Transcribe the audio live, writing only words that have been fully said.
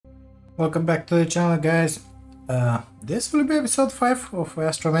Welcome back to the channel, guys. This will be episode 5 of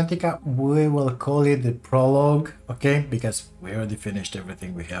Astrometica. We will call it the prologue, okay? Because we already finished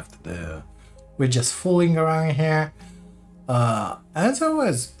everything we have to do. We're just fooling around here. As I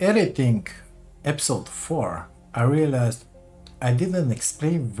was editing episode 4, I realized I didn't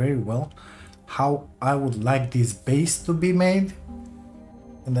explain very well how I would like this base to be made.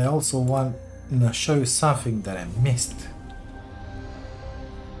 And I also want to show you something that I missed.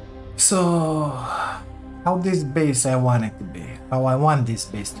 So, how this base I want it to be, how I want this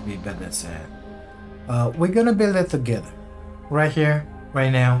base to be better said. We're gonna build it together, right here, right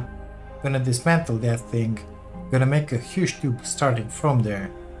now. Gonna dismantle that thing, gonna make a huge tube starting from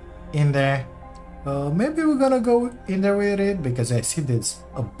there, in there. Maybe we're gonna go in there with it because I see there's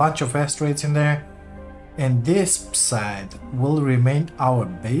a bunch of asteroids in there. And this side will remain our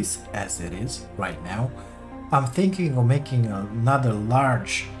base as it is right now. I'm thinking of making another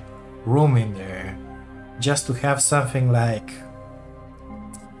large room in there just to have something like,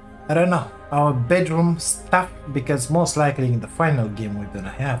 I don't know, our bedroom stuff, because most likely in the final game we're gonna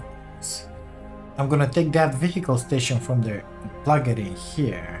have this. I'm gonna take that vehicle station from there and plug it in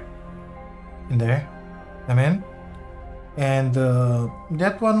here, in there, and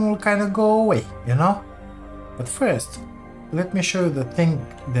that one will kind of go away, you know. But first, let me show you the thing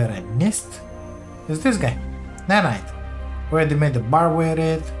that I missed. Is this guy, nanite. Already made the bar with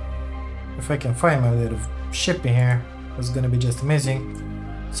it. If I can find my little ship in here, it's gonna be just amazing.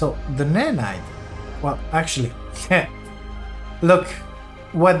 So the nanite, well, actually, look,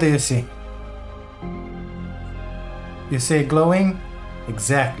 what do you see? You see glowing?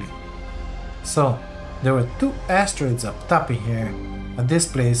 Exactly. So there were 2 asteroids up top in here at this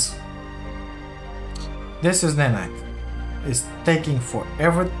place. This is nanite. It's taking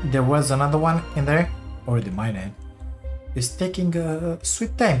forever. There was another one in there, already mined. It's taking a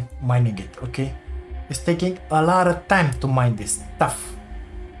sweet time mining it, okay? It's taking a lot of time to mine this stuff.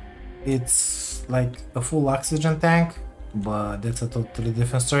 It's like a full oxygen tank, but that's a totally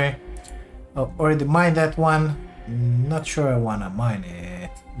different story. Already mined that one. Not sure I wanna mine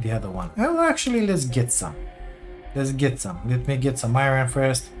it. The other one. Well, actually, let's get some. Let's get some. Let me get some iron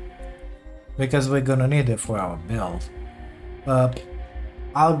first, because we're gonna need it for our build.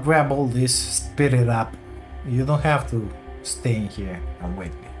 I'll grab all this, speed it up. You don't have to stay in here and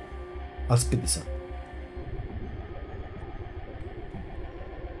wait me. I'll speed this up.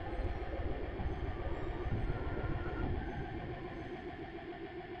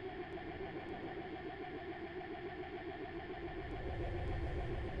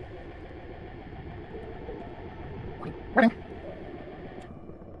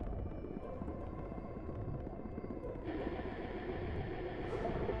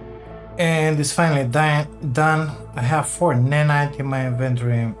 And it's finally done. I have 4 nanite in my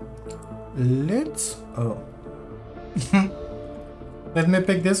inventory. Let's let me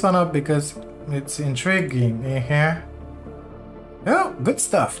pick this one up because it's intriguing in here. Oh, good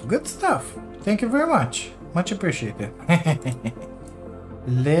stuff, good stuff. Thank you very much. Much appreciated.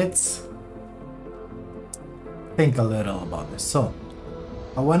 Let's think a little about this. So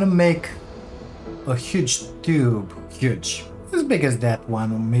I want to make a huge tube, huge. As big as that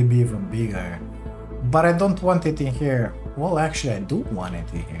one, maybe even bigger. But I don't want it in here. Well, actually, I do want it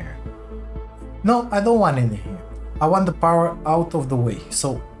in here. No, I don't want it in here. I want the power out of the way.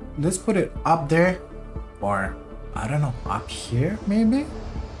 So let's put it up there. Or, I don't know, up here maybe?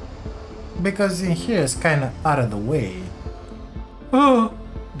 Because in here it's kind of out of the way. Oh,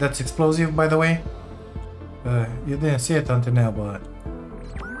 that's explosive, by the way. You didn't see it until now, but...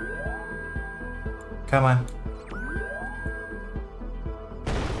 Come on.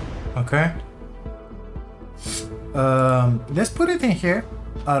 Okay. Let's put it in here,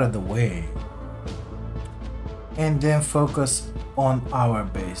 out of the way, and then focus on our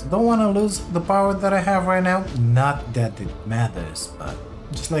base. Don't want to lose the power that I have right now. Not that it matters, but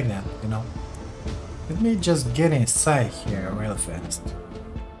just like that, you know. Let me just get inside here real fast.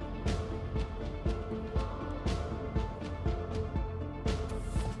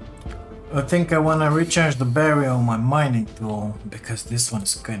 I think I want to recharge the battery on my mining tool because this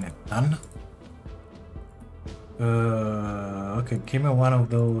one's kind of done. Okay, give me one of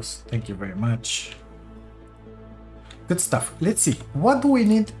those. Thank you very much. Good stuff. Let's see. What do we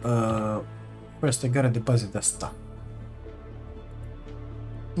need? First, I gotta deposit that stuff.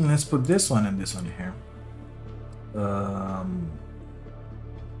 Let's put this one and this one here.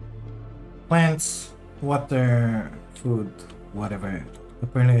 Plants, water, food, whatever.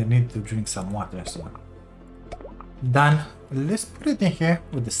 Apparently I need to drink some water, so done. Let's put it in here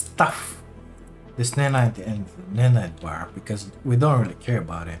with the stuff, this nanite and nanite bar, because we don't really care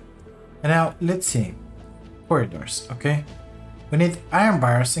about it. And now let's see. Corridors, okay? We need iron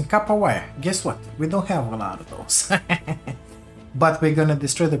bars and copper wire. Guess what? We don't have a lot of those. But we're gonna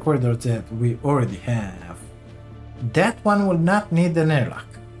destroy the corridors that we already have. That one will not need an airlock,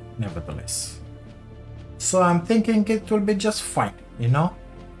 nevertheless. So I'm thinking it will be just fine, you know?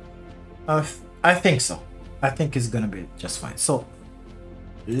 I think so. I think it's gonna be just fine. So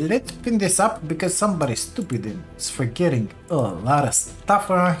let's pin this up because somebody stupid is forgetting a lot of stuff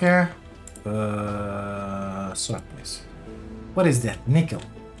around here. Sort please. What is that? Nickel.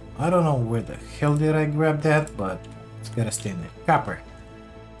 I don't know where the hell did I grab that, but it's gotta stay in there. Copper.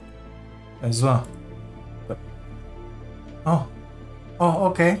 As well. But, oh,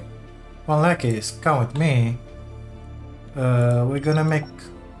 okay. Well, in that case, come with me. We're gonna make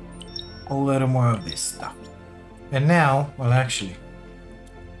a little more of this stuff. And now, well, actually,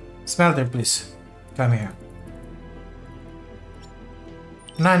 smelter, please. Come here.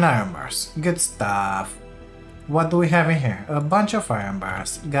 9 iron bars. Good stuff. What do we have in here? A bunch of iron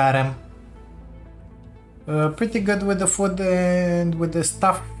bars. Got them. Pretty good with the food and with the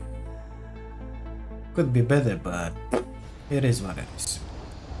stuff. Could be better, but it is what it is.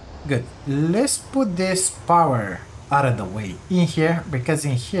 Good. Let's put this power out of the way in here, because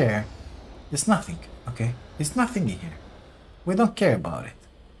in here there's nothing, okay? There's nothing in here. We don't care about it.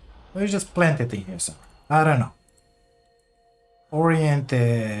 We just plant it in here somewhere. I don't know.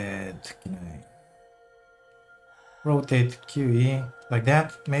 Oriented. Can I rotate QE like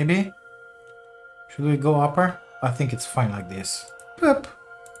that, maybe? Should we go upper? I think it's fine like this. Boop.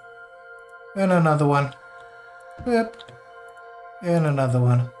 And another one. Boop. And another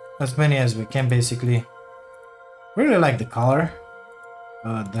one. As many as we can, basically. Really like the color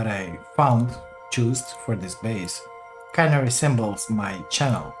that I found, choose for this base. Kind of resembles my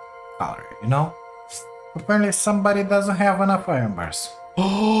channel color, you know? Apparently somebody doesn't have enough iron bars.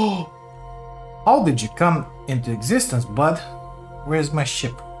 Oh! How did you come into existence, bud? Where's my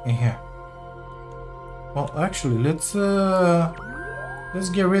ship in here? Well, actually, let's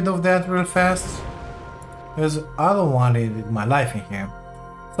get rid of that real fast, because I don't want it in my life in here.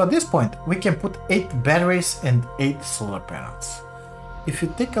 So at this point, we can put 8 batteries and 8 solar panels. If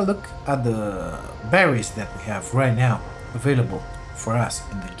you take a look at the batteries that we have right now available for us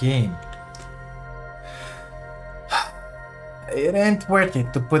in the game, it ain't worth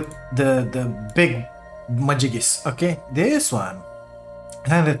it to put the big majigis, okay? This one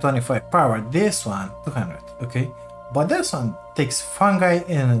 125 power, this one 200, okay? But this one takes fungi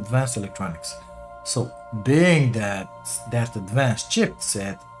and advanced electronics. So being that advanced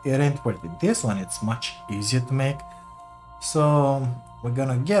chipset, it ain't worth it. This one, it's much easier to make. So we're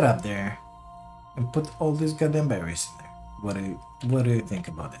gonna get up there and put all these goddamn berries in there. What do you think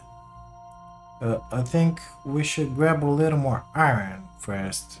about it? I think we should grab a little more iron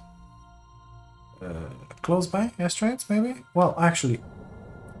first. Close by asteroids, maybe? Well, actually,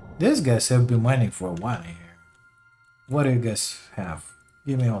 these guys have been mining for a while here. What do you guys have?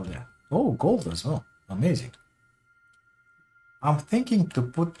 Give me all that. Oh, gold as well. Amazing. I'm thinking to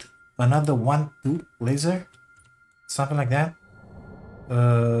put another 1-2 laser. Something like that.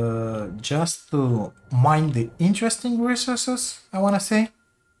 Just to mine the interesting resources, I want to say.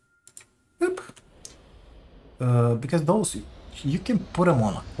 Oop. Because those, you can put them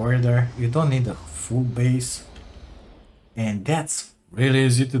on a corridor. You don't need a full base. And that's really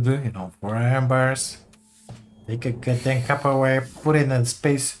easy to do, you know, 4 iron bars. Take a goddamn copper wire, put it in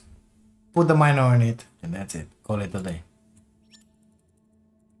space, put the miner on it, and that's it. Call it a day.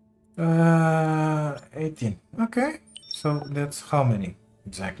 18. Okay. So that's how many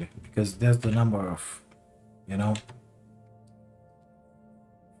exactly? Because that's the number of, you know,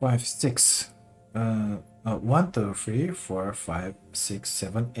 5, 6. 1, 2, 3, 4, 5, 6,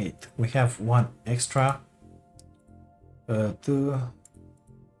 7, 8. We have 1 extra. 2,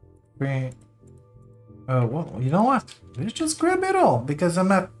 3. Well, you know what? Let's just grab it all, because I'm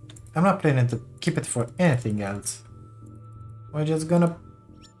not planning to keep it for anything else. We're just gonna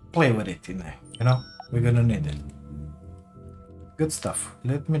play with it in there, you know? We're gonna need it. Good stuff.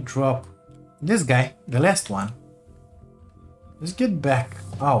 Let me drop this guy, the last one. Let's get back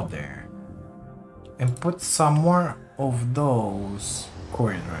out there and put some more of those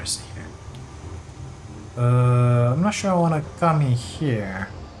corridors here. I'm not sure I want to come in here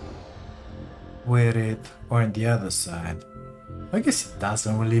with it or on the other side. I guess it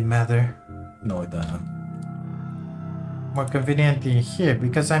doesn't really matter. No, it doesn't. More convenient in here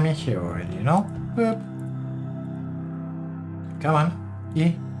because I'm in here already, you know? Boop. Come on,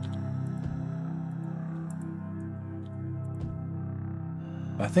 E.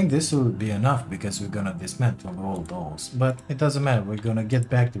 I think this will be enough because we're gonna dismantle all those, but it doesn't matter. We're gonna get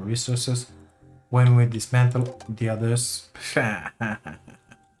back the resources when we dismantle the others.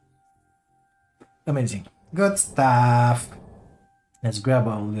 Amazing. Good stuff. Let's grab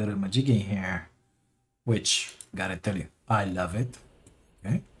our little majiggy here, which, gotta tell you, I love it.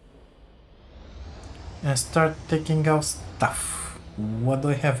 Okay. And start taking out stuff. What do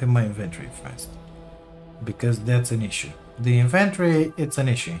I have in my inventory first? Because that's an issue. The inventory, it's an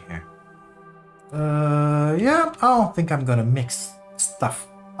issue here. Yeah, I don't think I'm gonna mix stuff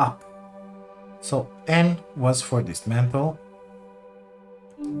up. So N was for dismantle.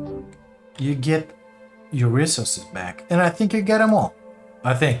 You get your resources back, and I think you get them all.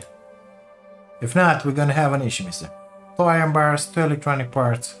 I think. If not, we're gonna have an issue, mister. 2 iron bars, 2 electronic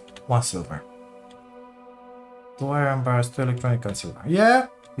parts, 1 silver. 2 iron bars, 2 electronic and silver. Yeah,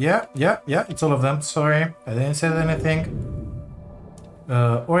 it's all of them. Sorry, I didn't say anything.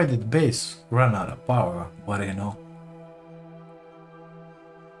 Or did the base run out of power? What do you know?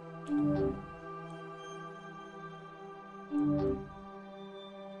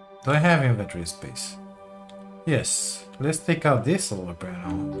 Do I have inventory space? Yes. Let's take out this solar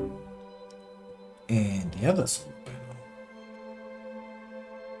panel. And the other solar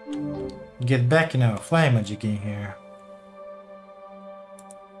panel. Get back in our flying magic in here.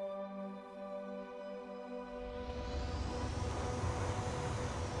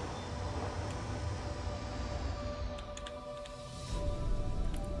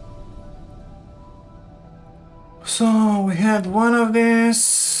 So we had one of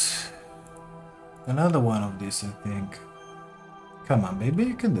this, another one of this, I think. Come on, baby,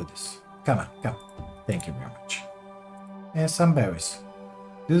 you can do this. Come on, come. Thank you very much. And some berries.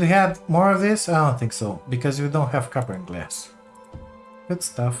 Do they have more of this? I don't think so, because we don't have copper and glass. Good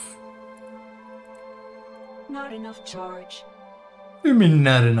stuff. Not enough charge. What do you mean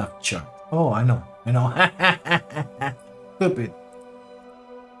not enough charge? Oh, I know. Stupid.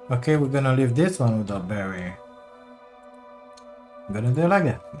 Okay, we're gonna leave this one without berry. I'm gonna do it like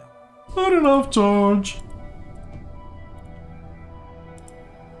that. Not enough charge.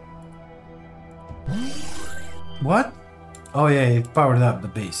 What? Oh yeah, it powered up the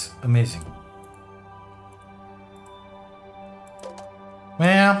base. Amazing.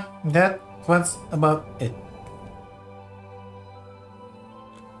 Well, that was about it.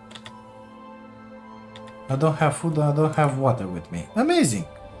 I don't have food, I don't have water with me. Amazing.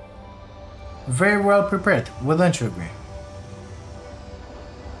 Very well prepared, wouldn't you agree?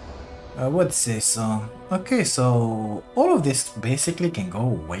 I would say so. Okay, so all of this basically can go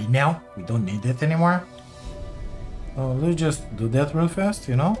away now. We don't need it anymore. Oh, let's just do that real fast,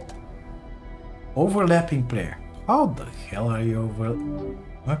 you know? Overlapping player. How the hell are you over...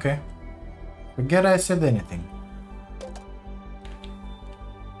 Okay. Forget I said anything.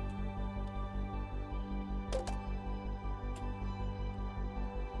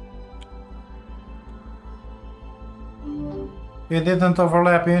 You didn't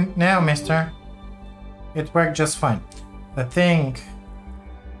overlap in now, mister. It worked just fine. I think...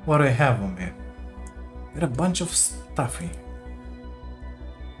 What do I have on me? Got a bunch of stuff here.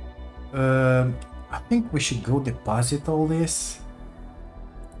 I think we should go deposit all this.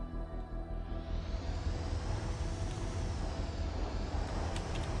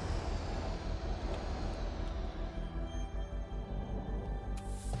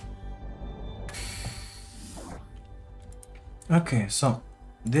 Okay, so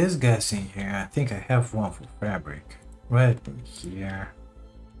this guy's in here. I think I have one for fabric right in here.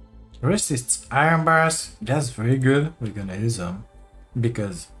 The rest is iron bars. That's very good. We're gonna use them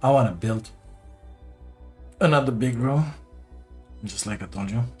because I want to build another big room, just like I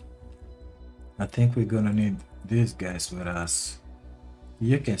told you. I think we're gonna need these guys with us.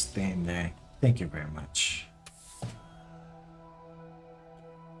 You can stay in there. Thank you very much.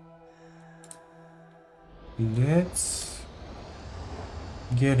 Let's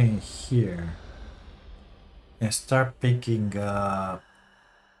get in here and start picking up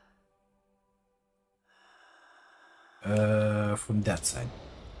from that side.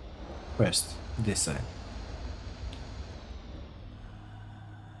 First, this side.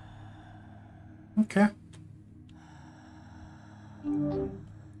 Okay.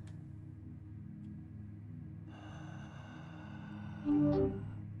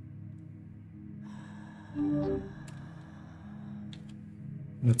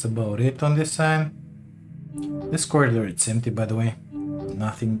 That's about it on this side. This corridor, it's empty, by the way.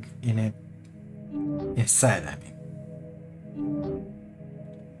 Nothing in it. Inside, I mean.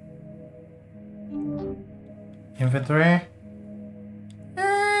 Inventory.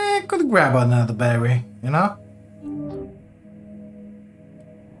 Could grab another berry, you know?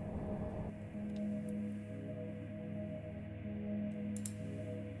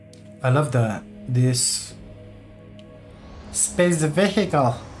 I love that this space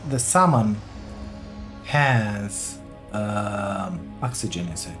vehicle, the salmon, has oxygen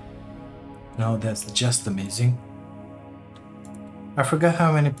inside. No, that's just amazing. I forgot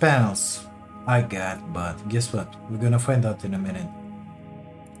how many panels I got, but guess what? We're gonna find out in a minute.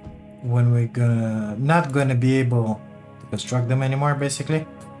 When we're not gonna be able to construct them anymore, basically.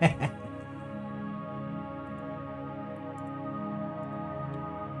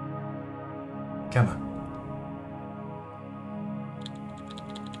 Come on.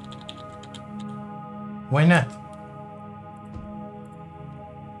 Why not?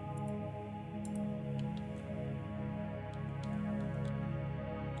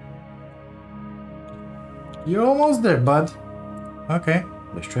 You're almost there, bud. Okay,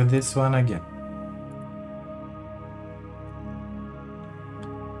 let's try this one again.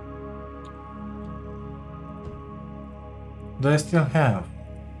 Do I still have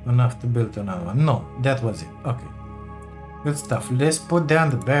enough to build another one? No, that was it. Okay. Good stuff. Let's put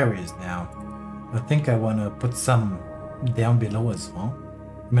down the berries now. I think I want to put some down below as well.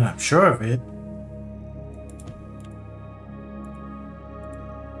 I mean, I'm sure of it.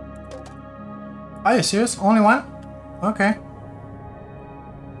 Are you serious? Only one? Okay.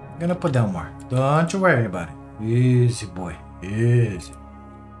 Gonna put down more. Don't you worry about it. Easy, boy. Easy.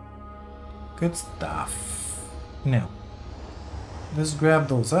 Good stuff. Now, let's grab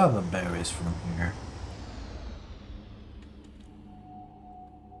those other berries from here.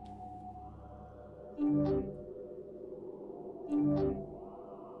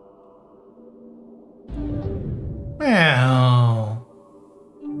 Meow.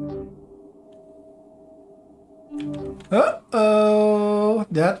 Uh-oh.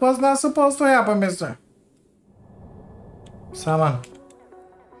 That was not supposed to happen, mister. Salmon.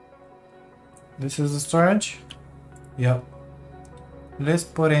 This is the storage? Yep. Let's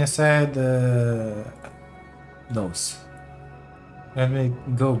put inside those. Let me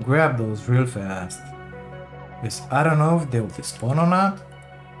go grab those real fast. Because I don't know if they will spawn or not.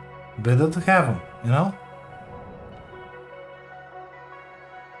 Better to have them, you know?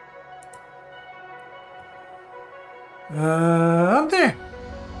 Up there.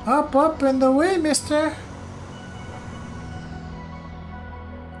 Up and away, mister.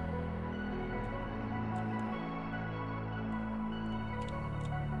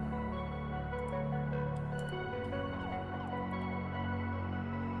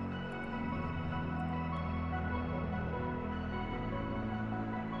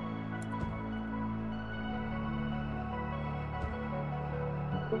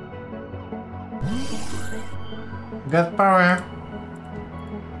 Got power.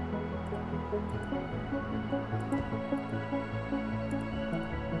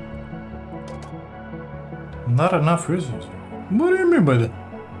 Not enough resources. What do you mean by that?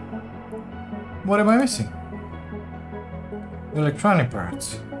 What am I missing? Electronic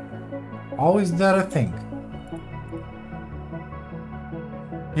parts. Always that a thing.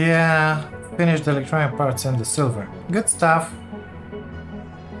 Yeah, finished the electronic parts and the silver. Good stuff.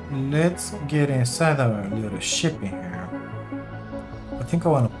 Let's get inside our little ship in here. I think I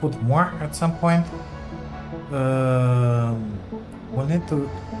want to put more at some point. We'll need to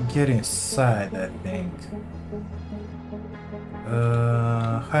get inside, I think.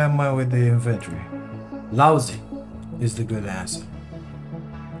 How am I with the inventory? Lousy is the good answer.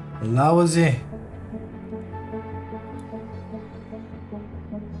 Lousy.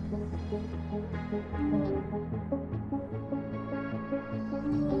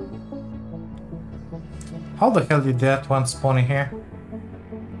 How the hell did that one spawn in here?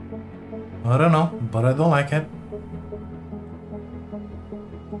 I don't know, but I don't like it.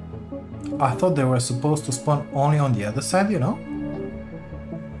 I thought they were supposed to spawn only on the other side, you know?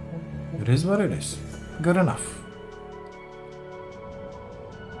 It is what it is. Good enough.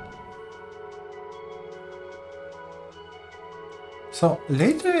 So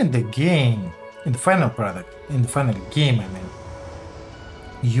later in the game, in the final product, in the final game I mean,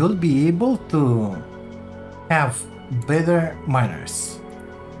 you'll be able to have better miners.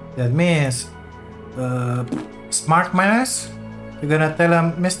 That means smart miners. You're gonna tell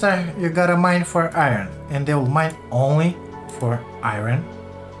them, mister, you gotta mine for iron, and they will mine only for iron.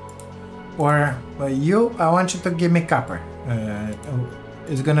 Or you, I want you to give me copper.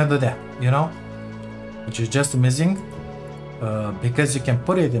 It's gonna do that, you know, which is just amazing because you can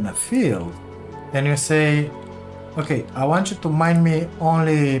put it in a field and you say, okay, I want you to mine me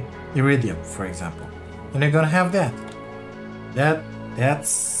only iridium, for example, and you're gonna have that. That's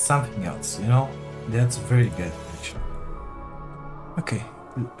something else, you know. That's very good, actually. Okay,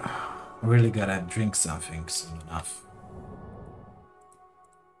 I really gotta drink something soon enough.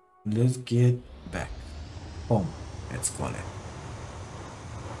 Let's get back home. Let's call it.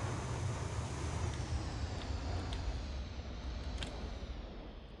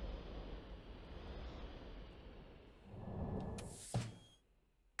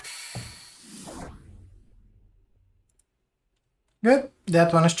 Good.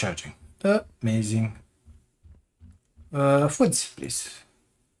 That one is charging. Amazing. Foods, please.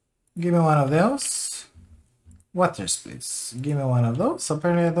 Give me one of those. Waters, please. Give me one of those.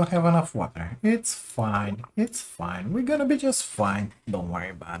 Apparently, I don't have enough water. It's fine. It's fine. We're gonna be just fine. Don't worry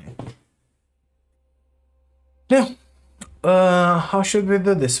about it. Yeah. How should we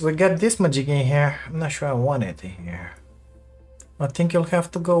do this? We got this magic in here. I'm not sure I want it in here. I think you'll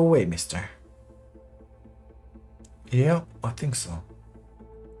have to go away, mister. Yeah, I think so.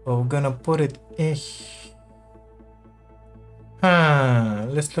 We're gonna put it in.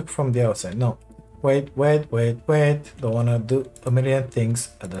 Let's look from the outside. No. Wait. Don't wanna do a million things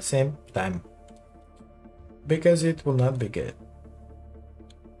at the same time. Because it will not be good.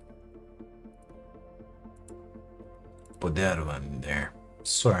 Put that one in there.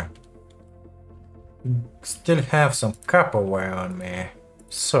 Sure. Still have some copperware on me.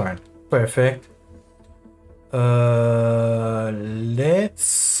 Sure. Perfect.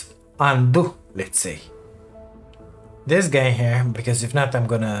 Let's undo, let's say. This guy here, because if not, I'm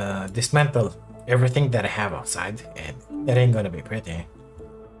gonna dismantle everything that I have outside, and that ain't gonna be pretty.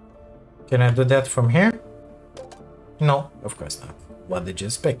 Can I do that from here? No, of course not. What did you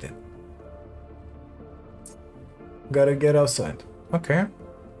expect it? Gotta get outside. Okay.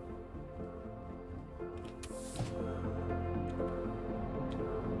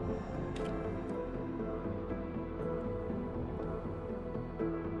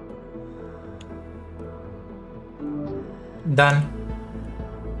 Done.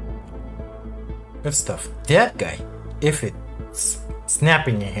 Good stuff. That guy, if it's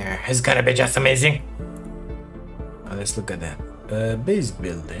snapping in here, is gonna be just amazing. Let's look at that. Base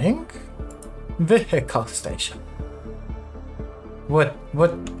building. Vehicle station.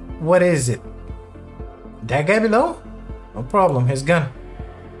 What is it? That guy below? No problem, he's gone.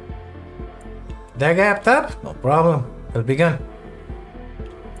 That guy up top? No problem, he'll be gone.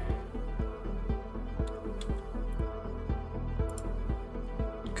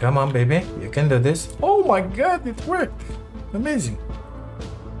 Come on, baby, you can do this. Oh my god, it worked! Amazing.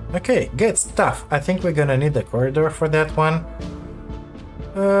 Okay, good stuff. I think we're gonna need a corridor for that one.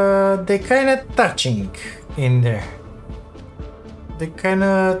 They kinda touching in there. They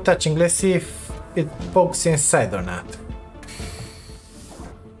kinda touching. Let's see if it pokes inside or not.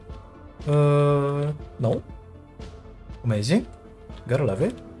 No. Amazing. Gotta love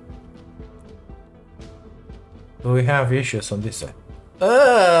it. Do we have issues on this side?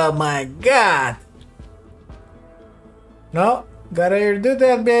 Oh my god! No, gotta redo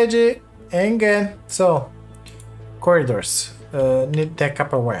that, B.I.G. Ain't good. So, corridors. Need that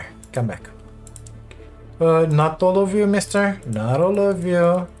copperware. Come back. Not all of you, mister. Not all of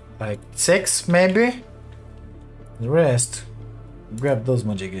you. Like 6, maybe? The rest. Grab those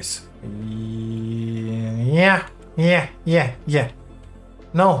majigis. Yeah.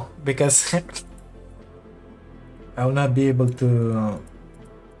 No, because I will not be able to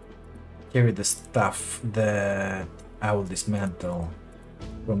carry the stuff that I will dismantle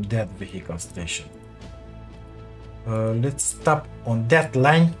from that vehicle station. Let's stop on that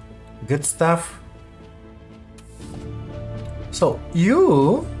line. Good stuff. So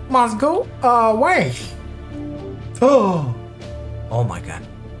you must go away. Oh my god.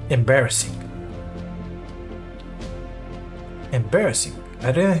 Embarrassing. Embarrassing.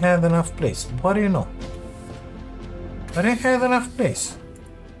 I didn't have enough place. What do you know? I didn't have enough place.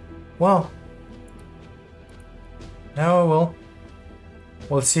 Well, now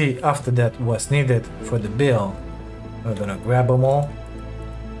we'll see after that what's needed for the bill. We're gonna grab them all.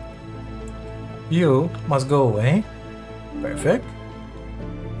 You must go away. Perfect.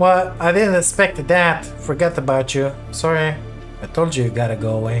 Well, I didn't expect that. Forget about you. Sorry. I told you you gotta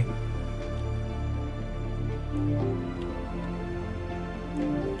go away.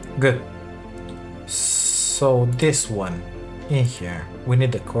 Good. So this one in here, we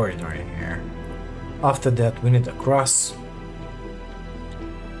need a corridor in here. After that, we need a cross.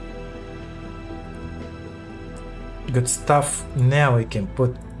 Good stuff. Now we can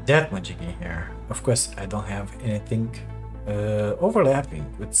put that magic in here. Of course, I don't have anything overlapping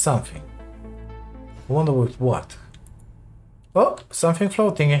with something. I wonder with what? Oh, something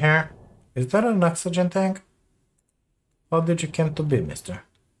floating in here. Is that an oxygen tank? How did you come to be, mister?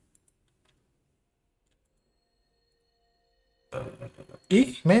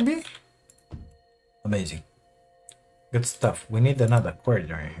 E, maybe? Amazing. Good stuff. We need another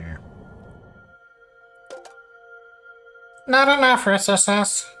corridor here. Not enough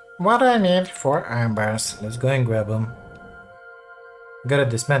resources. What do I need? 4 iron bars. Let's go and grab them. Gotta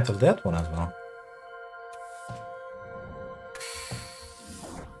dismantle that one as well.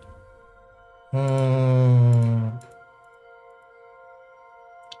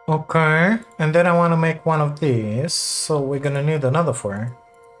 Okay, and then I want to make one of these, so we're gonna need another 4.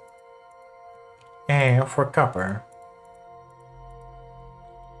 And for copper.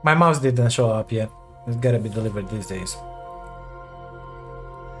 My mouse didn't show up yet. It's gotta be delivered these days.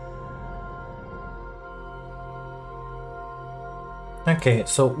 Okay,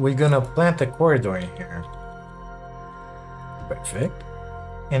 so we're gonna plant a corridor in here. Perfect.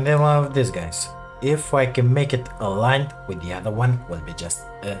 And then one of these guys. If I can make it aligned with the other one, will be just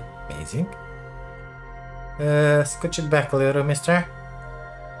amazing. Scooch it back a little, mister.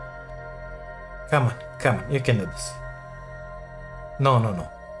 Come on, you can do this. No.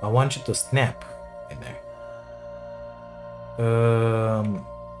 I want you to snap in there.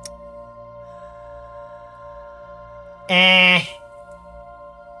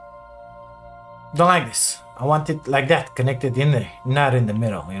 Don't like this. I want it like that, connected in there, not in the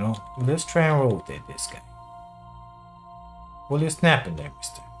middle, you know? Let's try and rotate this guy. Will you snap in there,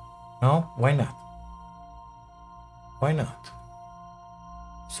 mister? No? Why not? Why not?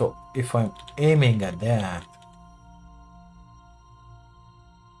 So, if I'm aiming at that...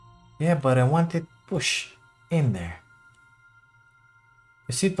 Yeah, but I want it push in there.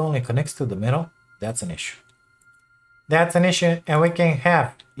 You see it only connects to the middle? That's an issue. That's an issue, and we can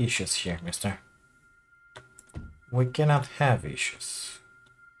have issues here, mister. We cannot have issues.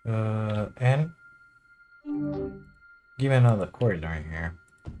 And give me another corridor in here.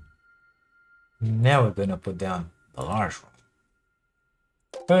 Now we're gonna put down the large one.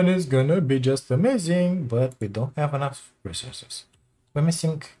 And it's gonna be just amazing, but we don't have enough resources. We're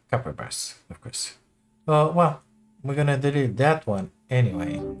missing copper bars, of course. Well, we're gonna delete that one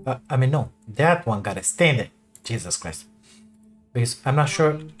anyway. I mean, no, that one got extended. Jesus Christ. Because I'm not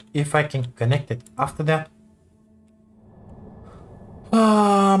sure if I can connect it after that.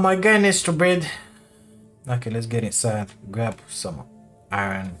 My guy needs to breathe. Okay, let's get inside. Grab some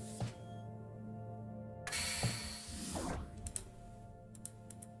iron.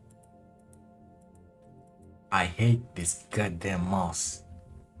 I hate this goddamn mouse.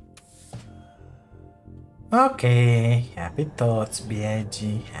 Okay, happy thoughts,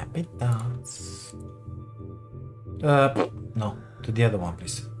 B.I.G. Happy thoughts. No, to the other one,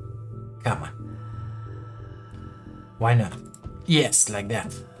 please. Come on. Why not? Yes, like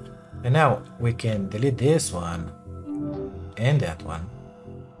that. And now we can delete this one and that one.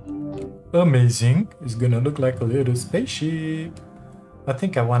 Amazing. It's gonna look like a little spaceship. I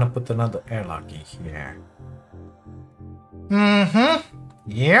think I want to put another airlock in here.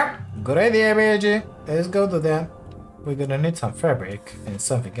 Yeah, good idea, B.I.G. Let's go to that. We're gonna need some fabric and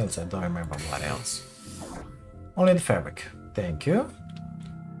something else. I don't remember what else. Only the fabric. Thank you.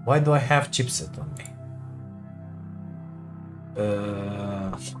 Why do I have chipset on me?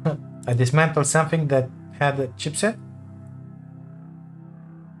 I dismantled something that had a chipset.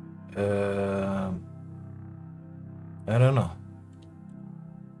 I don't know.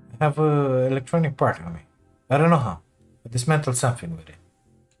 I have a electronic part on me. I don't know how. I dismantled something with it.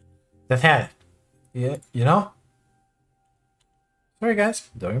 That had it. Yeah, you know? Sorry guys,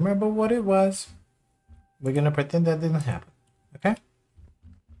 don't remember what it was. We're gonna pretend that didn't happen. Okay?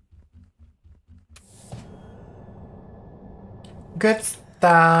 Good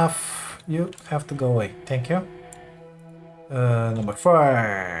stuff. You have to go away. Thank you. Number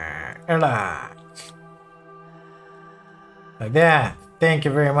 4. Airlock. Like that. Thank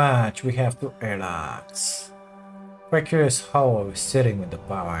you very much. We have 2 airlocks. Quite curious how I was sitting with the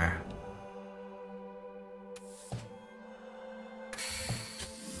power.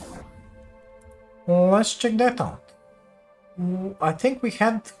 Let's check that out. I think we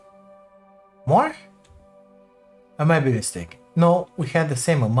had more? I might be mistaken. No, we had the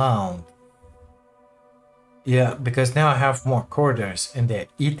same amount. Yeah, because now I have more corridors and they're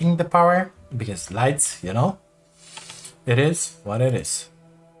eating the power. Because lights, you know? It is what it is.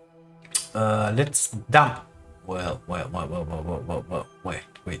 Let's dump. Well, wait.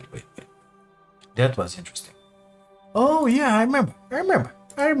 That was interesting. Oh yeah, I remember.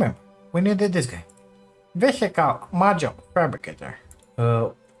 We needed this guy. Vehicle module fabricator.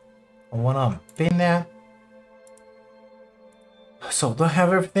 I wanna pin that. So, do I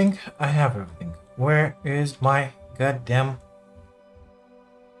have everything? I have everything. Where is my goddamn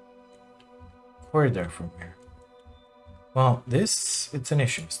corridor from here? Well, it's an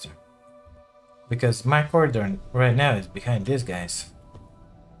issue, mister. Because my corridor right now is behind these guys.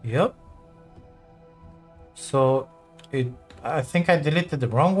 Yep. So I think I deleted the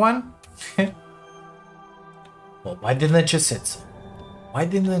wrong one. Well, why didn't you say so? Why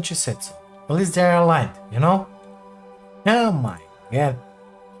didn't you say so? At least they're aligned, you know? Oh my god.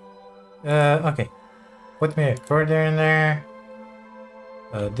 Okay. Put me a corridor in there.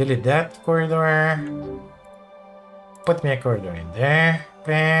 Delete that corridor. Put me a corridor in there,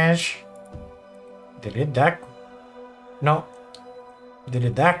 please. Delete that. No.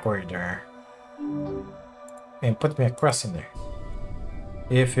 Delete that corridor. And put me a cross in there.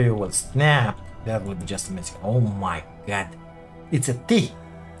 If it will snap, that would be just amazing. Oh my god. It's a T.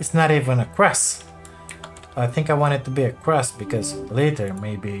 It's not even a cross. I think I want it to be a cross because later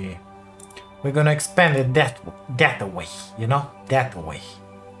maybe we're gonna expand it that way, you know? That way.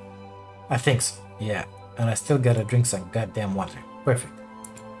 I think so, yeah. And I still gotta drink some goddamn water. Perfect.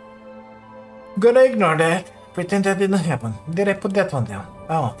 Gonna ignore that. Pretend that didn't happen. Did I put that one down?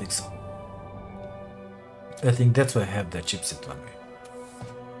 I don't think so. I think that's why I have the chipset on me.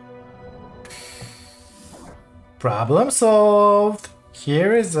 Problem solved.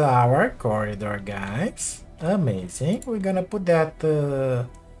 Here is our corridor, guys. Amazing. We're gonna put that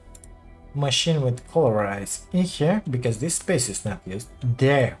machine with colorize in here because this space is not used.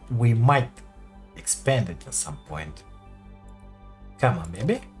 There, we might expand it at some point. Come on,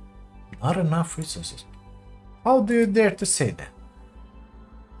 baby. Not enough resources. How do you dare to say that?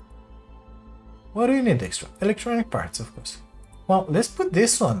 What do you need extra? Electronic parts, of course. Well, let's put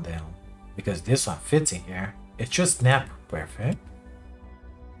this one down because this one fits in here. It should snap perfect.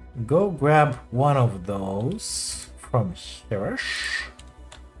 Go grab one of those from here.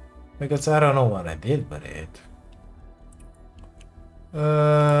 Because I don't know what I did with it.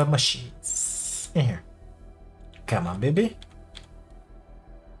 Machines. In here. Come on, baby.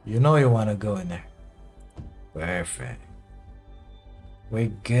 You know you want to go in there. Perfect.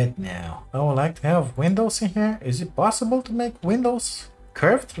 We're good now. I would like to have windows in here. Is it possible to make windows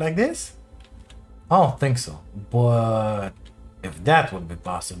curved like this? I don't think so. But if that would be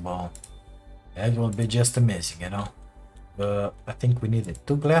possible, that would be just amazing, you know? But I think we needed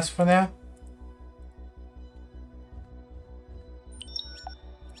 2 glass for that.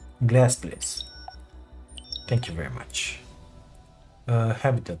 Glass, please. Thank you very much.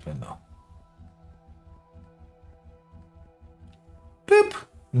 Habitat window. Boop!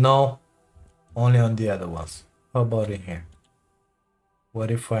 No. Only on the other ones. How about in here?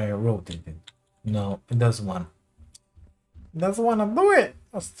 What if I rotate it? No, it doesn't want. Doesn't want to do it.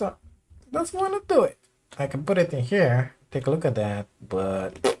 Doesn't want to do it. I can put it in here. Take a look at that,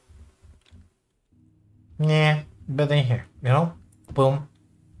 but yeah, better in here, you know? Boom.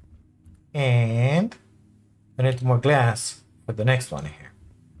 And I need more glass for the next one in here.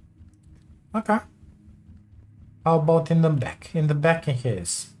 Okay. How about in the back? In the back in here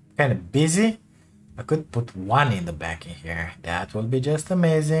is kind of busy. I could put one in the back in here. That will be just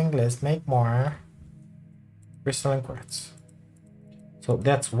amazing. Let's make more. Crystalline quartz. So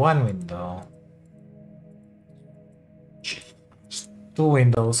that's one window. 2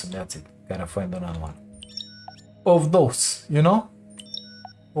 windows and that's it. Gotta find another one. Of those, you know?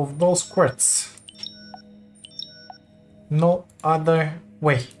 Of those quartz. No other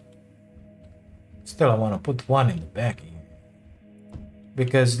way. Still I want to put one in the back here.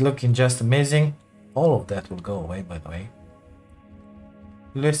 Because looking just amazing. All of that will go away, by the way.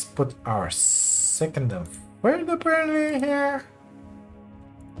 Let's put our second and third apparently here.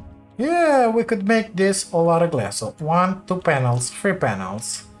 Yeah, we could make this all out of glass. So 1, 2 panels, 3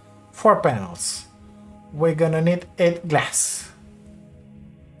 panels, 4 panels. We're gonna need 8 glass.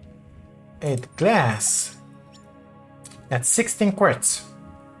 8 glass. That's 16 quartz.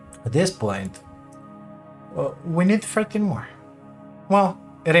 At this point, we need 13 more. Well,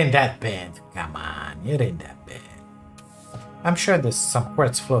 it ain't that bad. Come on, it ain't that bad. I'm sure there's some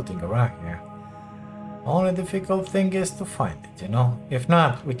quartz floating around here. Only difficult thing is to find it, you know? If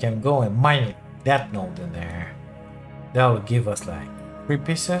not, we can go and mine it, that node in there. That will give us like 3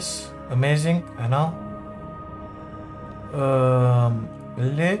 pieces. Amazing, I know.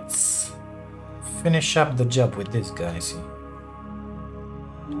 Let's finish up the job with this guy, see?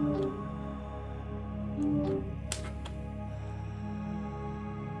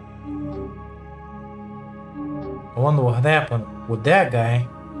 I wonder what happened with that guy.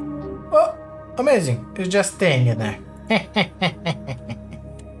 Oh, amazing. It's just staying in there.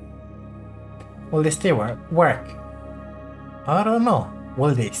 Will they still work? I don't know.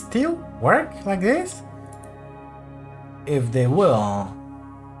 Will they still work like this? If they will,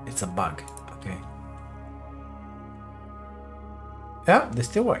 it's a bug. Okay. Yeah, they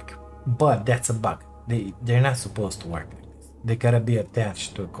still work. but that's a bug. They're not supposed to work like this. They gotta be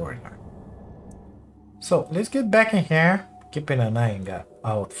attached to a corridor. So let's get back in here, keeping an eye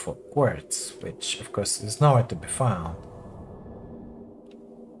out for quartz, which of course is nowhere to be found.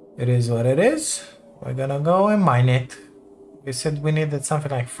 It is what it is. We're gonna go and mine it. We said we needed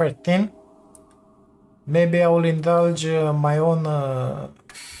something like 13. Maybe I will indulge my own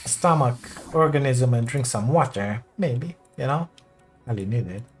stomach organism and drink some water. Maybe, you know? I really need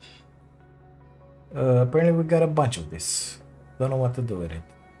it. Apparently we got a bunch of this. Don't know what to do with it.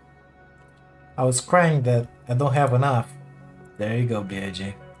 I was crying that I don't have enough. There you go,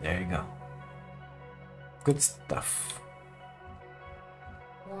 B.I.G. There you go. Good stuff.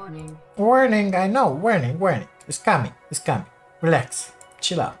 Warning. Warning, I know. Warning, warning. It's coming. It's coming. Relax.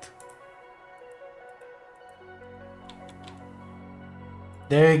 Chill out.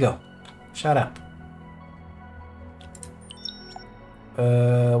 There you go. Shut up.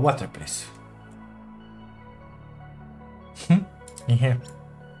 Water, please. In here.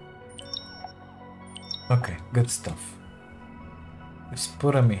 Okay, good stuff. Let's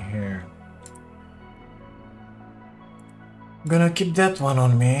put them in here. Gonna keep that one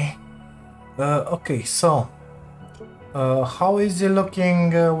on me. Okay, so how is it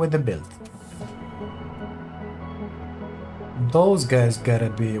looking with the build? Those guys gotta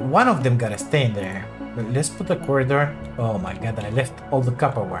be, one of them gotta stay in there. But let's put a corridor. Oh my god, I left all the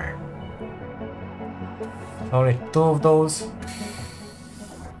copper wire. Only 2 of those.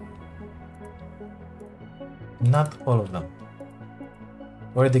 Not all of them.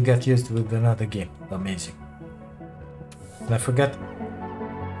 Already got used with another game. Amazing. And I forgot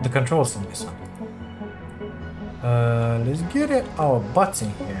the controls on this one. Let's get our butts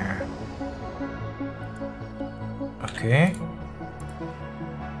in here. Okay.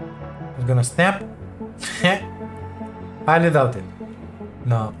 It's gonna snap. Highly doubt it.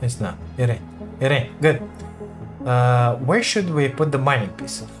 No, it's not. It ain't. It ain't. Good. Where should we put the mining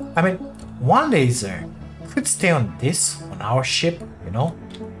piece? I mean, one laser could stay on this, on our ship, you know?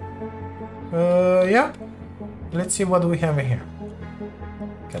 Yeah. Let's see what we have in here.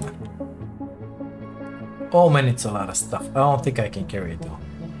 Come on. Oh man, it's a lot of stuff. I don't think I can carry it though.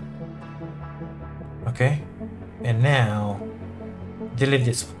 Okay. And now, delete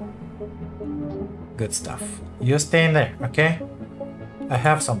this one. Good stuff. You stay in there, okay? I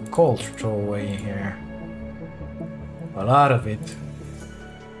have some coal to throw away in here. A lot of it.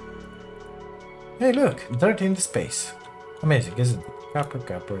 Hey look, dirt in the space. Amazing, isn't it? Copper,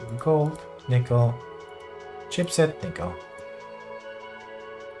 copper, gold, nickel, chipset, nickel.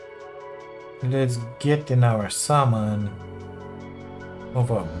 Let's get in our salmon.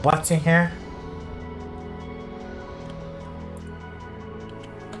 Move our butts in here.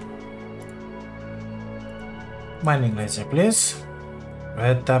 Mining laser, please.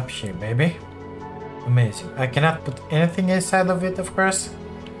 Right up here, baby. Amazing. I cannot put anything inside of it, of course.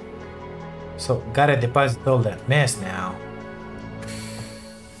 So, gotta deposit all that mess now.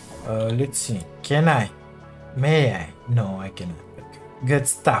 Let's see. Can I? May I? No, I cannot. Okay. Good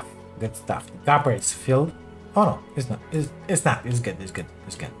stuff. Good stuff. The copper is filled. Oh no, it's not. It's not. It's good. It's good.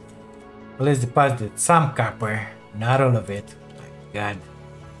 It's good. Let's deposit some copper. Not all of it. My god.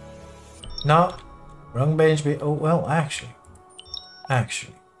 No. Wrong bench. Oh, well, actually.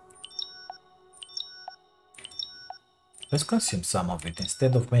 Let's consume some of it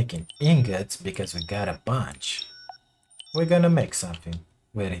instead of making ingots because we got a bunch. We're gonna make something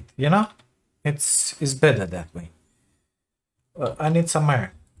with it, you know? It's better that way. I need some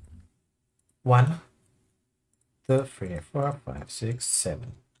iron. 1, 2, 3, 4, 5, 6,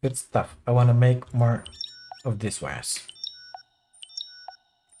 7. Good stuff. I want to make more of these wires.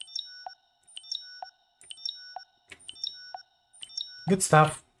 Good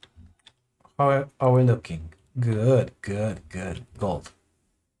stuff. How are we looking? Good, good, good. Gold.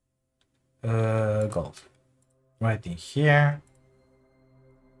 Gold. Right in here.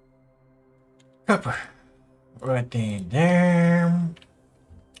 Copper. Right in there.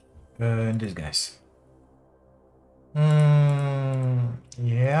 These guys.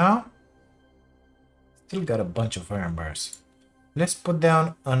 Yeah. Still got a bunch of iron bars. Let's put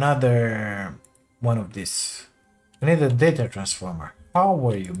down another one of these. I need a data transformer. How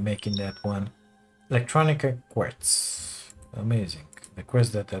were you making that one? Electronica quartz. Amazing. The quartz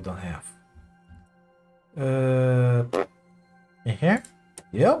that I don't have. In here?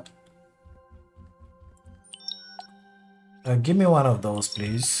 Yep. Give me one of those,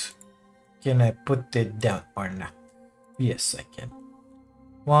 please. Can I put it down or not? Yes, I can.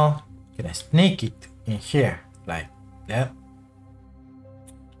 Well, can I sneak it in here like that?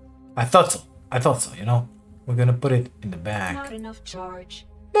 I thought so. I thought so, you know. We're gonna put it in the back. Not enough charge.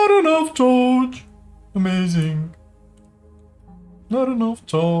 Not enough charge. Amazing. Not enough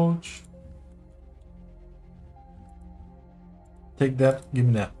charge. Take that. Give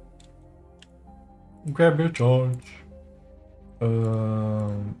me that. Grab your charge.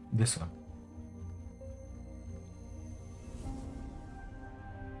 This one.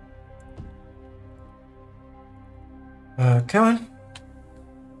 Come on.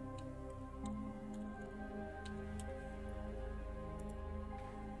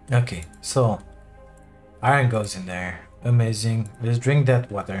 Okay, so iron goes in there. Amazing. Let's drink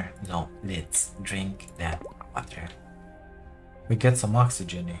that water. No, let's drink that water. We get some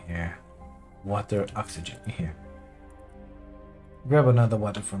oxygen in here. Water, oxygen in here. Grab another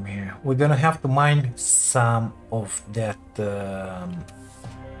water from here. We're gonna have to mine some of that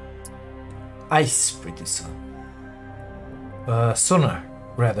ice pretty soon. Sooner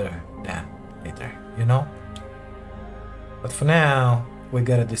rather than later, you know? But for now, we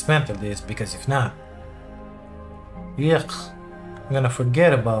gotta dismantle this, because if not, yuck, I'm gonna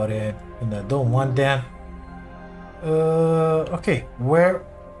forget about it, and I don't want that. Okay, where?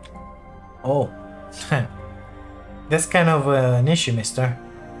 Oh, that's kind of an issue, mister.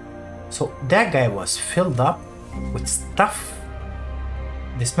 So that guy was filled up with stuff.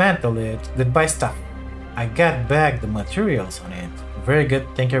 Dismantle it. Goodbye stuff. I got back the materials on it. Very good,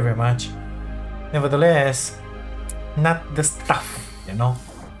 thank you very much. Nevertheless, not the stuff, you know.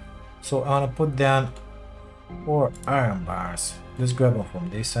 So I want to put down 4 iron bars. Let's grab them from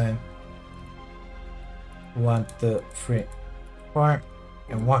this side. 1, 2, 3, 4,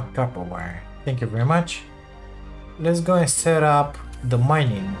 and 1 copper wire. Thank you very much. Let's go and set up the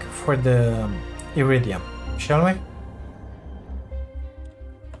mining for the iridium, shall we?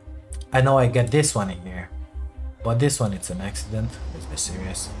 I know I got this one in here, but this one, it's an accident. Let's be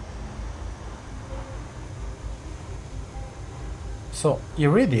serious. So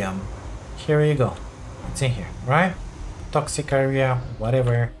iridium, here you go. It's in here, right? Toxic area,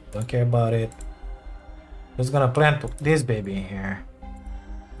 whatever. Don't care about it. Just gonna plant this baby in here.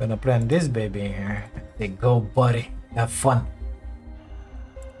 Gonna plant this baby in here. Say, go, buddy. Have fun.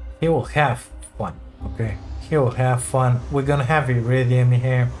 He will have fun. Okay. He will have fun. We're gonna have iridium in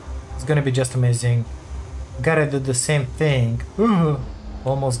here. It's gonna be just amazing. Gotta do the same thing. Ooh,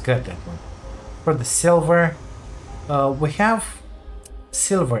 almost got that one. For the silver, we have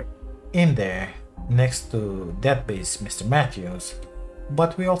silver in there next to that base, Mr. Matthews,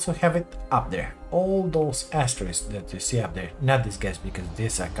 but we also have it up there. All those asterisks that you see up there, not these guys because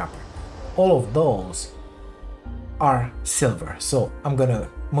these are copper. All of those are silver. So I'm gonna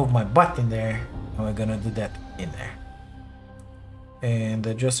move my butt in there and we're gonna do that in there.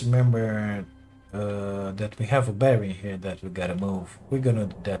 And just remember that we have a battery here that we gotta move. We're gonna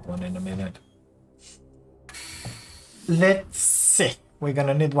do that one in a minute. Let's see. We're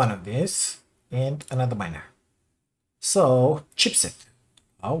gonna need one of these and another miner. So, chipset.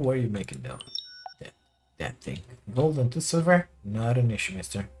 How were you making that thing? Gold and 2 silver? Not an issue,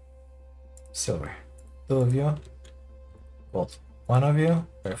 mister. Silver. 2 of you. Gold. 1 of you.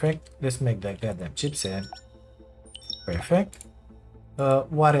 Perfect. Let's make that goddamn chipset. Perfect.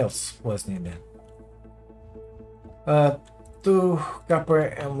 What else was needed? 2 copper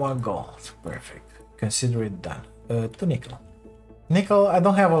and 1 gold. Perfect. Consider it done. 2 nickel. Nickel, I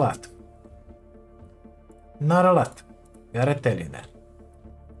don't have a lot. Not a lot. Gotta tell you that.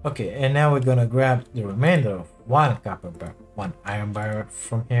 Okay, and now we're gonna grab the remainder of 1 copper bar, 1 iron bar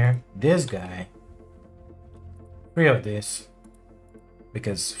from here. This guy. 3 of this.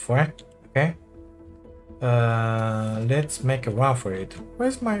 Because 4. Okay. Let's make a run for it.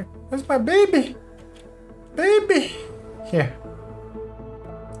 Where's my baby? Baby! Here.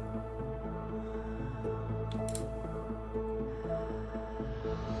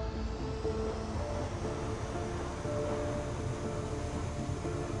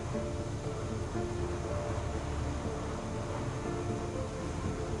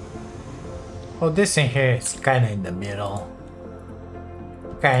 Oh, this in here is kinda in the middle.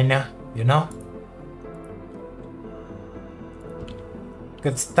 Kinda, you know?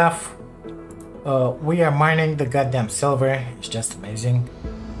 Good stuff. We are mining the goddamn silver. It's just amazing.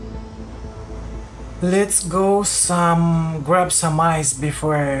 Let's go grab some ice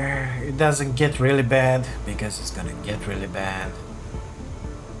before it doesn't get really bad, because it's gonna get really bad.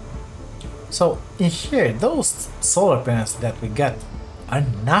 So in here, those solar panels that we got are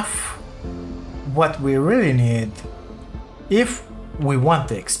enough. What we really need, if we want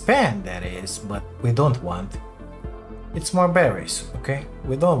to expand, that is, but we don't want, it's more batteries. Okay,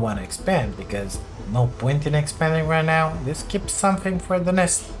 we don't want to expand because no point in expanding right now. Let's keep something for the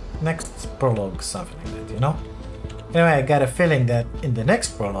next prologue, something like that, you know. Anyway, I got a feeling that in the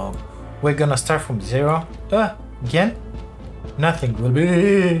next prologue, we're gonna start from zero. Again? Nothing will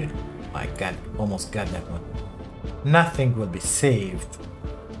be... My god, almost got that one. Nothing will be saved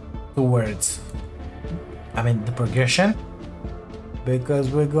towards, the progression. Because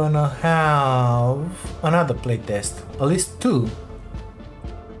we're gonna have another playtest, at least 2.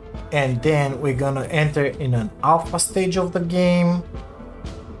 And then we're gonna enter in an alpha stage of the game.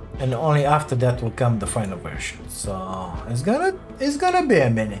 And only after that will come the final version. So it's gonna be a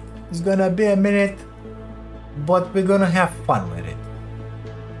minute. It's gonna be a minute, but we're gonna have fun with it.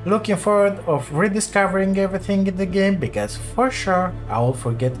 Looking forward of rediscovering everything in the game, because for sure I will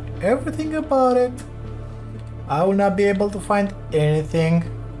forget everything about it. I will not be able to find anything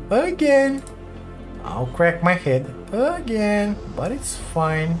again. I'll crack my head again, but it's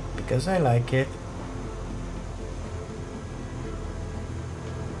fine because I like it.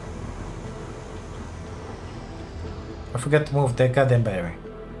 I forgot to move that goddamn battery.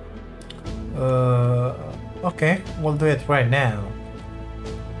 Okay, we'll do it right now.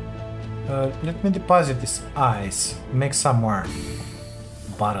 Let me deposit this ice. Make some more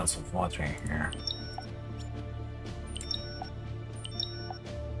bottles of water in here.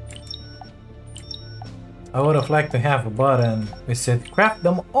 I would have liked to have a button which said craft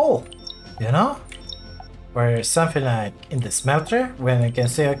them all, you know? Or something like in the smelter when you can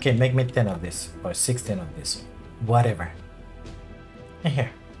say, okay, make me 10 of this or 16 of this, whatever. In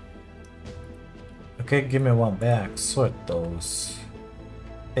here. Okay, give me one back. Sort those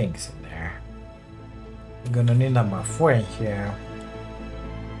things in there. We're gonna need number 4 in here.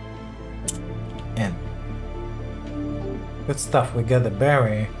 And good stuff, we got the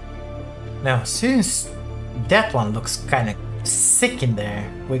berry. Now, since that one looks kind of sick in there,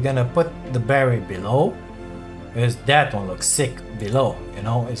 we're gonna put the berry below. Because that one looks sick below, you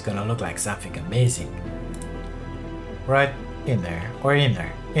know, it's gonna look like something amazing. Right in there, or in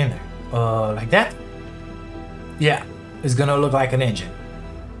there, in there. Like that? Yeah, it's gonna look like an engine.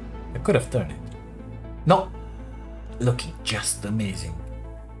 I could have turned it. No, looking just amazing.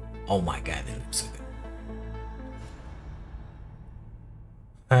 Oh my god, it looks so good.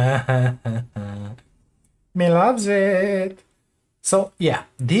 Me loves it. So yeah,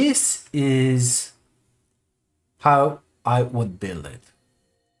 this is how I would build it.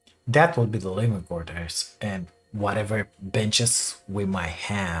 That would be the living quarters and whatever benches we might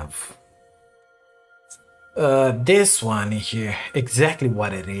have. This one here, exactly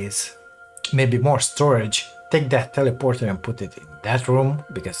what it is. Maybe more storage. Take that teleporter and put it in that room,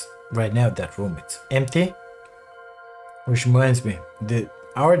 because right now that room is empty. Which reminds me,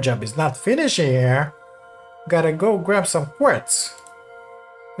 our job is not finishing here. Gotta go grab some quartz.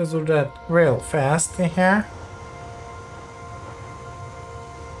 Let's do that real fast in here.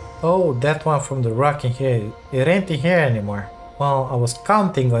 Oh, that one from the rock in here. It ain't in here anymore. Well, I was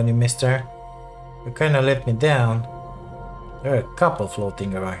counting on you, mister. You kinda let me down. There are a couple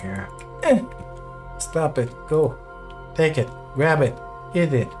floating around here. Stop it. Go. Take it. Grab it.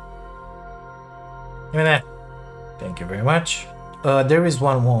 Eat it. Give me that. Thank you very much. There is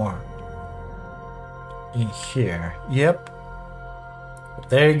one more. In here. Yep.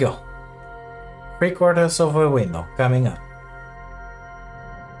 There you go. 3/4 of a window coming up.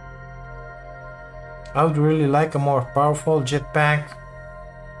 I would really like a more powerful jetpack.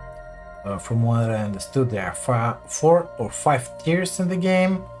 From what I understood, there are 4 or 5 tiers in the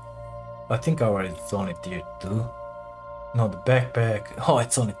game. I think ours is only tier 2. No, the backpack. Oh,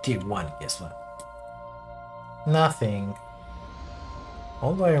 it's only tier 1. Guess what? Nothing.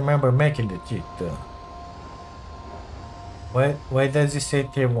 Although I remember making the tier 2. Why does it say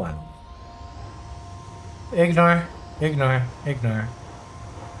tier 1? Ignore, ignore, ignore.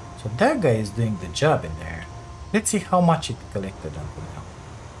 So that guy is doing the job in there. Let's see how much it collected until now.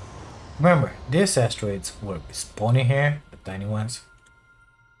 Remember, these asteroids were spawning here, the tiny ones.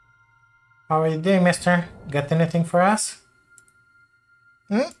 How are you doing, mister? Got anything for us?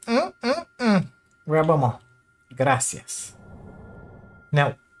 Grab them all. Gracias.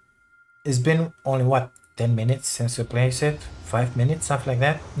 Now, it's been only what, 10 minutes since we placed it? 5 minutes, something like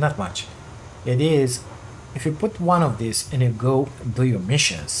that? Not much. It is, if you put one of these and you go do your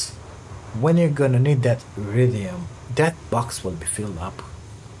missions, when you're gonna need that iridium, that box will be filled up.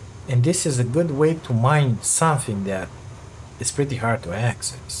 And this is a good way to mine something that is pretty hard to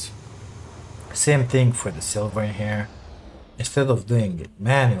access. Same thing for the silver in here. Instead of doing it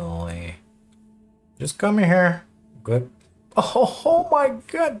manually, just come in here. Good. Oh my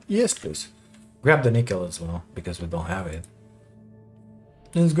god, yes please. Grab the nickel as well, because we don't have it.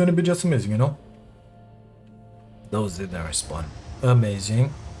 It's gonna be just amazing, you know? Those didn't respond.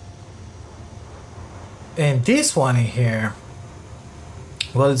 Amazing. And this one in here,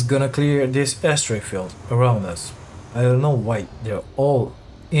 well, it's gonna clear this asteroid field around us. I don't know why they're all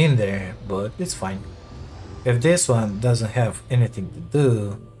in there, but it's fine. If this one doesn't have anything to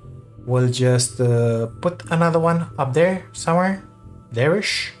do, we'll just put another one up there somewhere,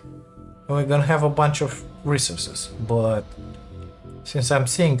 there-ish, and we're gonna have a bunch of resources. But since I'm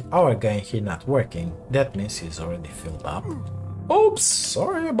seeing our guy here not working, that means he's already filled up. Oops,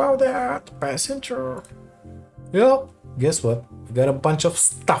 sorry about that, passenger. Yep, guess what? We got a bunch of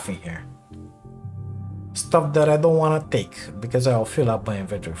stuff in here. Stuff that I don't want to take because I'll fill up my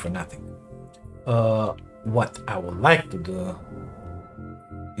inventory for nothing. What I would like to do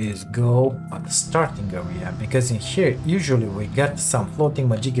is go on the starting area, because in here usually we got some floating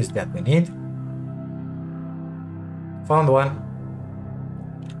majigis that we need. Found one.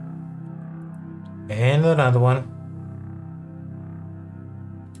 And another one.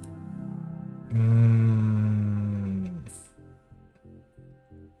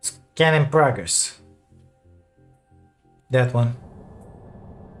 Scan in progress. That one.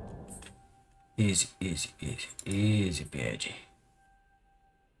 Easy, easy, easy, easy, B.I.G.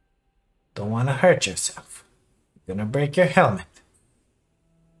 Don't want to hurt yourself. You're gonna break your helmet.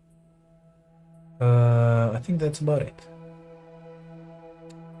 I think that's about it.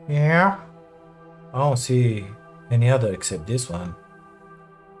 Yeah. I don't see any other except this one.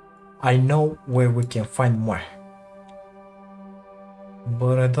 I know where we can find more,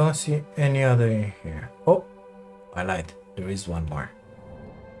 but I don't see any other in here. Oh, I lied. There is one more.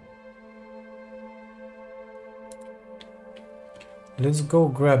 Let's go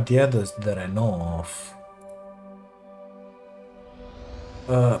grab the others that I know of.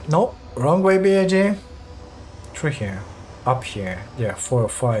 No, wrong way, B.I.G. Through here, up here, there are 4 or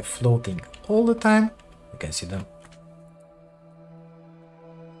 5 floating all the time. You can see them.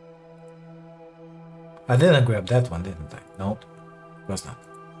 I didn't grab that one, didn't I? No, it was not.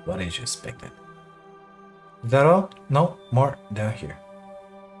 What did you expect? Is that all? No, more down here.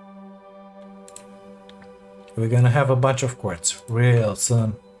 We're gonna have a bunch of quartz real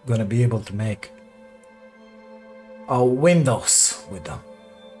soon. Gonna be able to make our windows with them.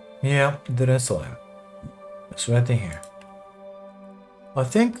 Yeah, didn't saw him. It's right in here. I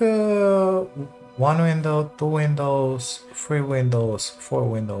think 1 window, 2 windows, 3 windows, 4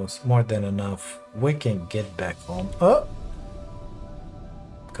 windows, more than enough. We can get back home. Oh!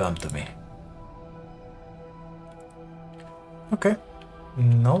 Come to me. Okay.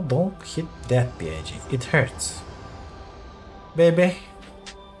 No, don't hit that, B.I.G. It hurts. Baby,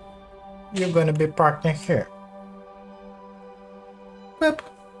 you're gonna be parked in here. Whip.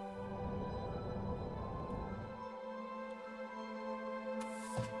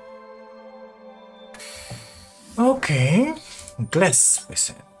 Okay, glass, we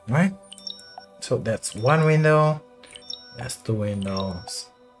said, right? So that's 1 window, that's 2 windows,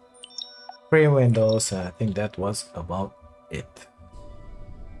 3 windows, I think that was about it.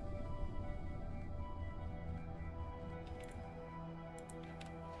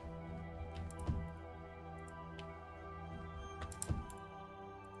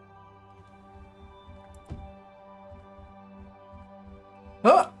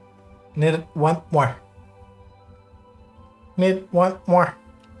 Oh, need 1 more. Need 1 more.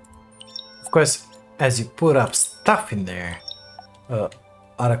 Of course, as you put up stuff in there, out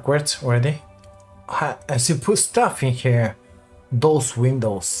of quartz already. As you put stuff in here, those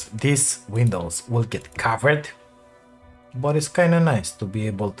windows, these windows will get covered. But it's kind of nice to be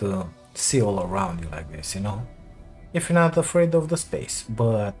able to see all around you like this, you know? If you're not afraid of the space.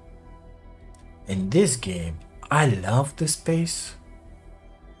 But in this game, I love the space.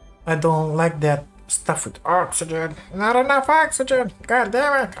 I don't like that stuff with oxygen. Not enough oxygen. God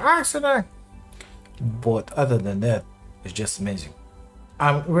damn it, oxygen. But other than that, it's just amazing.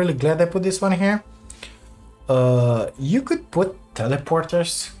 I'm really glad I put this one here. You could put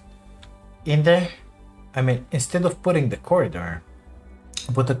teleporters in there. I mean, instead of putting the corridor,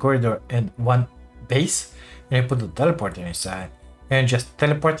 put the corridor in one base, and you put the teleporter inside, and just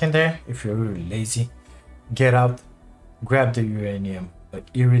teleport in there if you're really lazy. Get out, grab the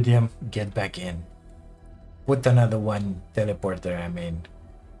iridium, get back in. Put another one teleporter, I mean,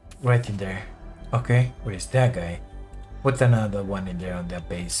 right in there. Okay, where's that guy? Put another one in there on that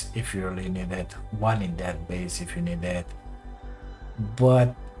base if you really need it. One in that base if you need it.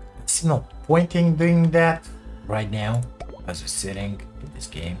 But it's no point in doing that right now as you're sitting in this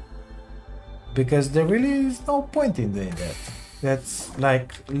game, because there really is no point in doing that. That's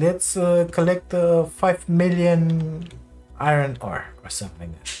like, let's collect 5 million iron ore or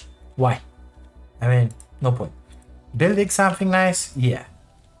something like that. Why? I mean, no point. Building something nice, yeah,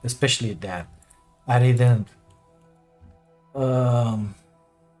 especially that. I didn't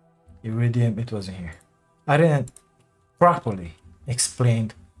iridium, it wasn't here. I didn't properly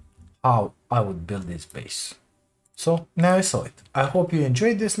explain how I would build this base. So now I saw it. I hope you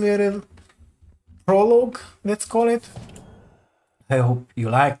enjoyed this little prologue, let's call it. I hope you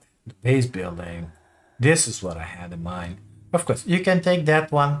liked the base building. This is what I had in mind. Of course, you can take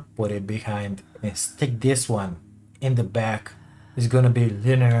that one, put it behind, and stick this one in the back. It's gonna be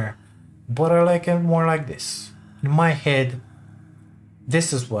linear, but I like it more like this. In my head,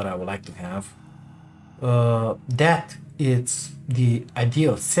 this is what I would like to have. That is the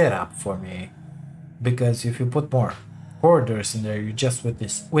ideal setup for me, because if you put more corridors in there, you're just with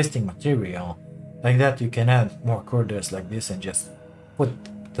this wasting material. Like that, you can add more corridors like this and just put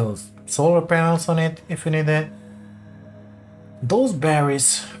those solar panels on it if you need it. Those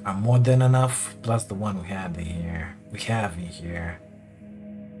berries are more than enough, plus the one we have in here.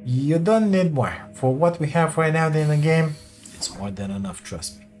 You don't need more. For what we have right now in the game, it's more than enough,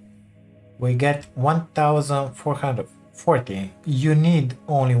 trust me. We get 1440. You need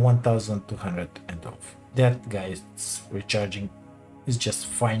only 1212. That guy is recharging is just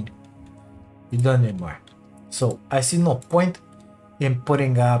fine. You don't need more. So I see no point in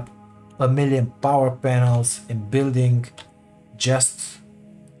putting up 1,000,000 power panels and building just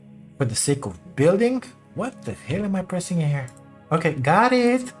for the sake of building. What the hell am I pressing here? Okay, got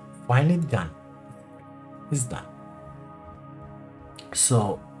it. Finally done. It's done.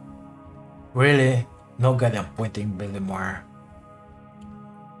 So really, no goddamn point in building more.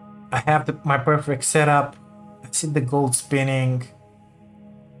 I have my perfect setup. I see the gold spinning.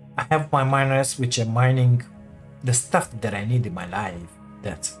 I have my miners which are mining the stuff that I need in my life.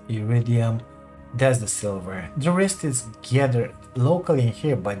 That's iridium, that's the silver. The rest is gathered locally in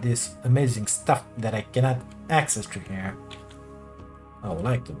here by this amazing stuff that I cannot access through here. I would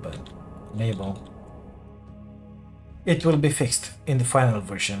like to, but enable. It will be fixed in the final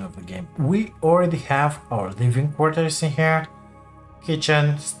version of the game. We already have our living quarters in here.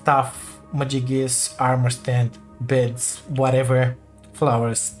 Kitchen, stuff, majigis, armor stand, beds, whatever,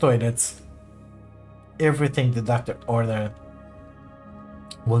 flowers, toilets. Everything the doctor ordered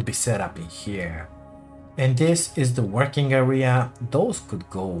will be set up in here. And this is the working area. Those could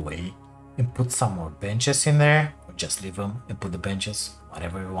go away and put some more benches in there, or just leave them and put the benches,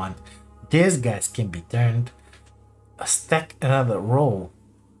 whatever you want. These guys can be turned. Stack another row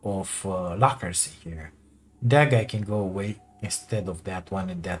of lockers here. That guy can go away instead of that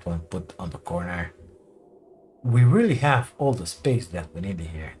one, and that one put on the corner. We really have all the space that we need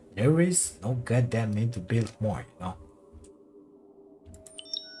here. There is no goddamn need to build more, you know.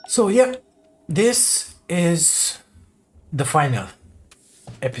 So yeah, this is the final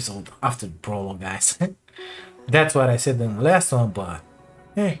episode after the prologue, guys. That's what I said in the last one, but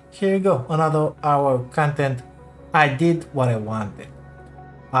hey, here you go, another hour of content. I did what I wanted.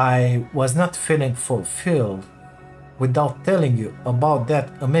 I was not feeling fulfilled without telling you about that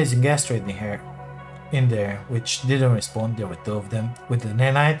amazing asteroid in there, which didn't respond. There were two of them with the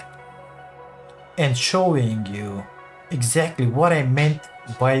nanite, and showing you exactly what I meant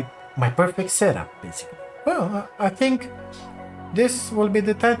by my perfect setup, basically. Well, I think this will be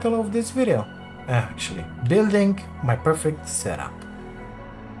the title of this video, actually. Building my perfect setup.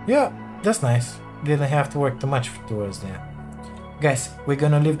 Yeah, that's nice. Didn't have to work too much towards that. Guys, we're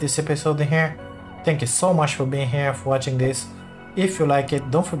gonna leave this episode in here. Thank you so much for being here, for watching this. If you like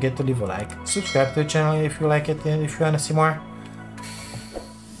it, don't forget to leave a like. Subscribe to the channel if you like it and if you wanna see more.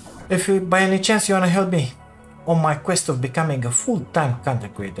 If you, by any chance, you wanna help me on my quest of becoming a full-time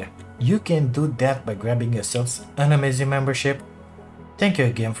content creator, you can do that by grabbing yourselves an amazing membership. Thank you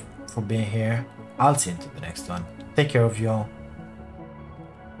again for being here. I'll see you to the next one. Take care of you all.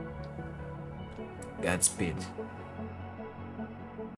 Godspeed.